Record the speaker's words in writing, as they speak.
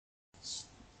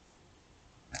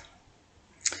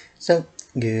So,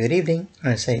 good evening,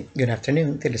 or I say good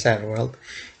afternoon to the side of the world.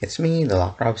 It's me, the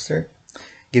Lock Robster,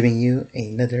 giving you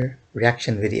another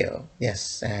reaction video.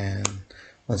 Yes, and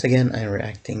once again, I'm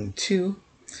reacting to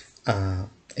a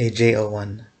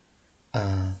JO1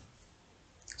 uh,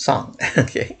 song.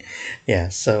 Okay, yeah,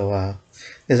 so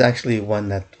this is actually one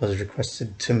that was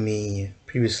requested to me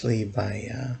previously by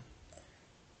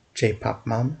J-Pop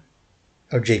Mom,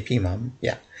 or JP Mom,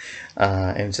 yeah,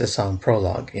 and it's the song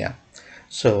Prologue, yeah.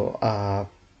 So,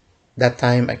 that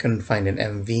time I couldn't find an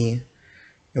MV.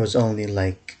 It was only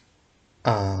like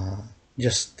uh,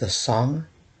 just the song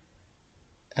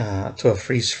to a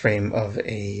freeze frame of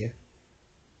a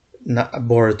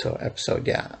Boruto episode,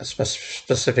 yeah,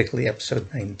 specifically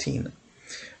episode 19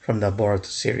 from the Boruto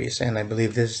series, and I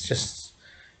believe this is just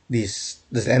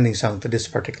this ending song to this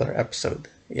particular episode,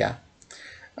 yeah,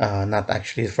 not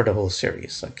actually for the whole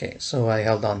series. Okay, so I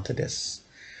held on to this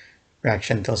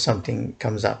reaction until something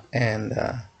comes up,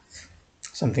 and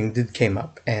something did came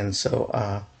up, and so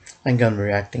I'm gonna be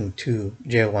reacting to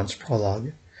JO1's Prologue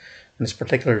in this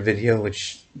particular video,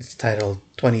 which is titled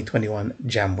 2021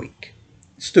 Jam Week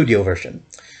studio version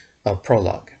of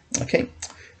Prologue. Okay,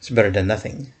 it's better than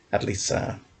nothing. At least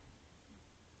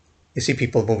you see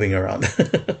people moving around.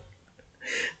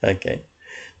 Okay,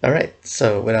 all right.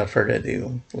 So without further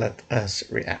ado, let us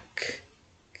react.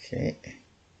 Okay.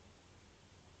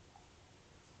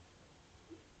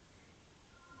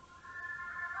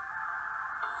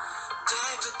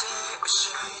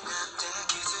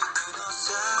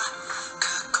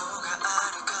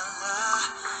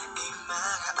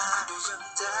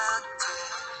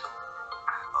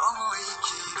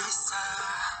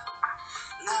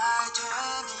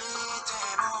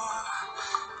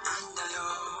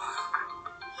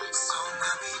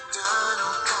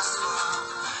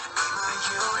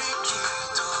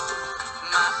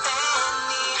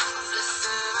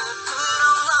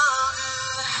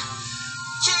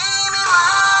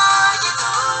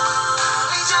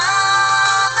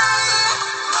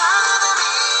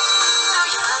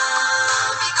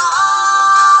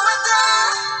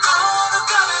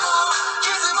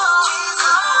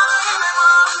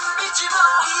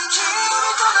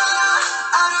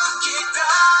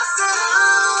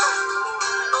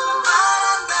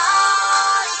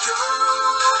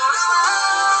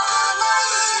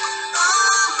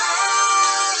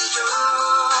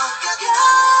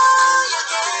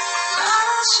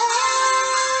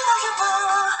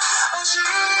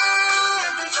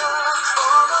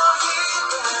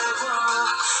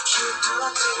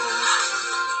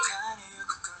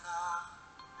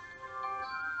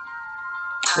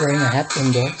 Wearing a hat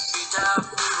indoors.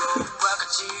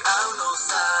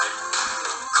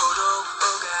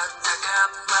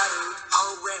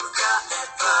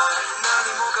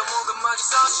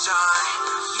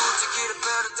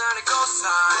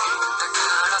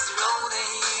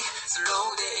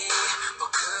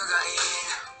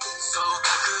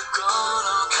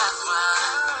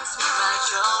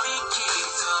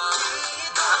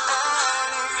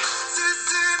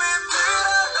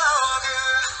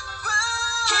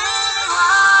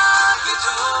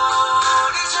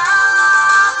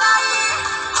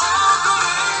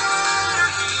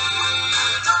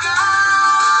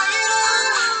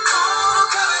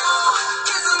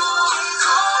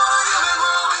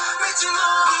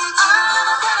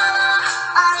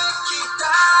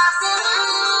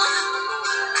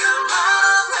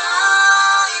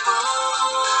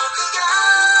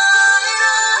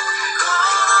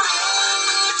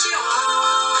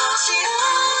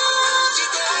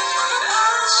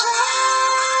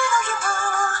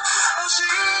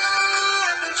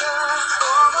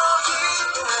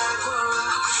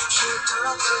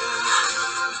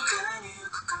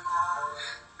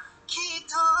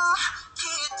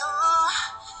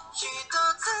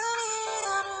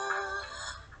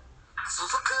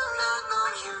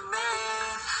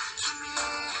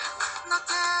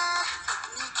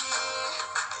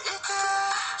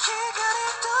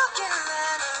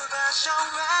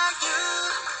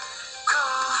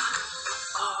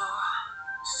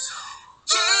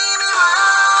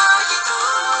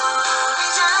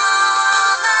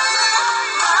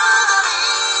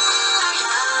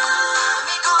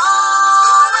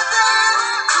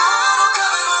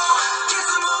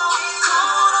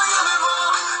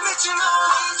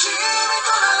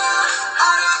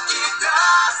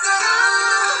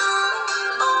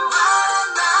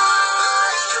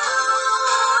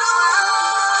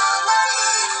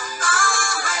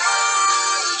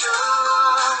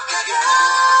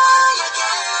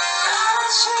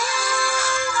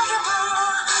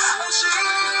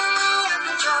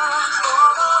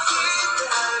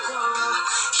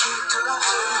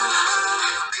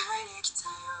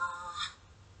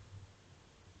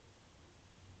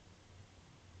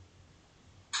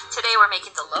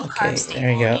 Okay,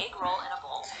 there you go.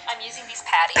 I'm using these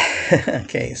patties.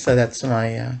 Okay, so that's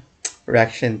my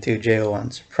reaction to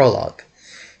JO1's Prologue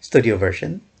studio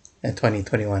version in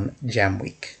 2021 Jam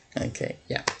Week. Okay,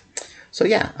 yeah. So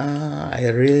yeah, I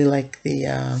really like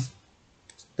the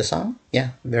song.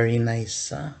 Yeah, very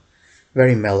nice,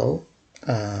 very mellow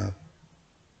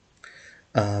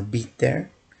beat there.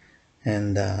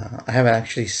 And I haven't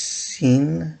actually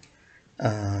seen.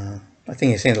 I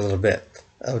think I've seen a little bit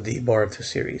of the BORUTO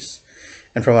series,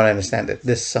 and from what I understand, it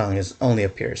this song is only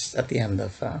appears at the end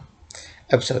of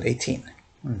episode 18.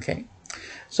 Okay,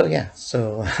 so yeah,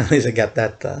 so at least I got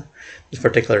that this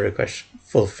particular request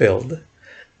fulfilled.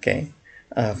 Okay,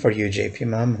 for you, JP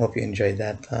Mom. Hope you enjoyed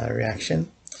that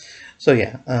reaction. So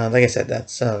yeah, like I said,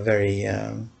 that's a very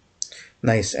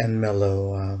nice and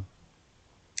mellow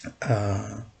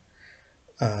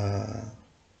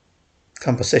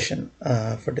composition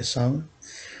for the song,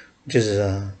 which is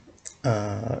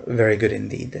very good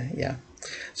indeed. Yeah.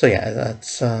 So yeah,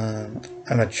 that's. I'm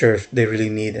not sure if they really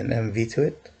need an MV to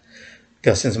it,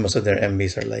 because since most of their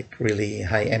MVs are like really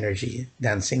high energy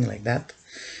dancing like that,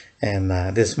 and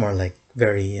this is more like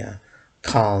very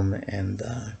calm and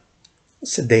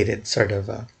sedated sort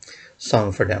of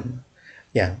song for them.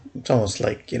 Yeah, it's almost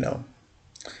like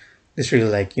it's really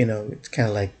like it's kind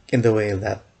of like in the way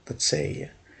that, let's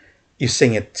say, you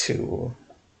sing it to,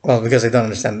 well, because I don't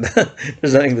understand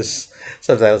there's no English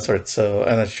subtitles for it, so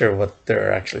I'm not sure what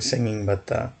they're actually singing, but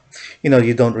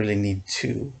you don't really need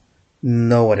to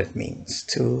know what it means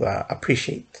to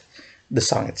appreciate the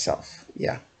song itself.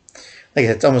 Yeah, like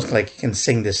it's almost like you can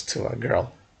sing this to a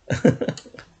girl.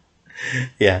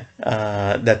 Yeah,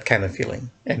 that kind of feeling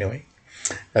anyway.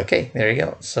 Okay, there you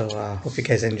go. So hope you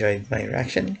guys enjoyed my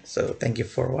reaction. So thank you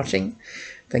for watching,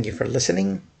 thank you for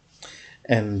listening,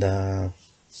 and have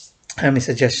any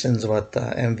suggestions what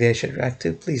MV I should react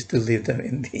to, please do leave them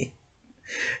in the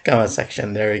comment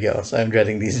section. There we go. So I'm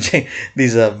dreading these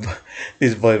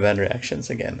these boy band reactions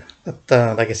again.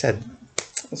 But like I said,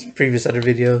 as previous other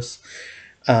videos,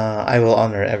 I will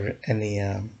honor any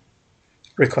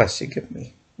requests you give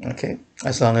me. Okay,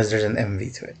 as long as there's an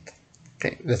MV to it.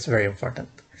 Okay, that's very important.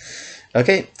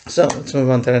 Okay, so let's move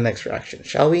on to the next reaction,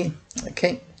 shall we?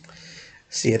 Okay,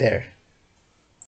 see you there.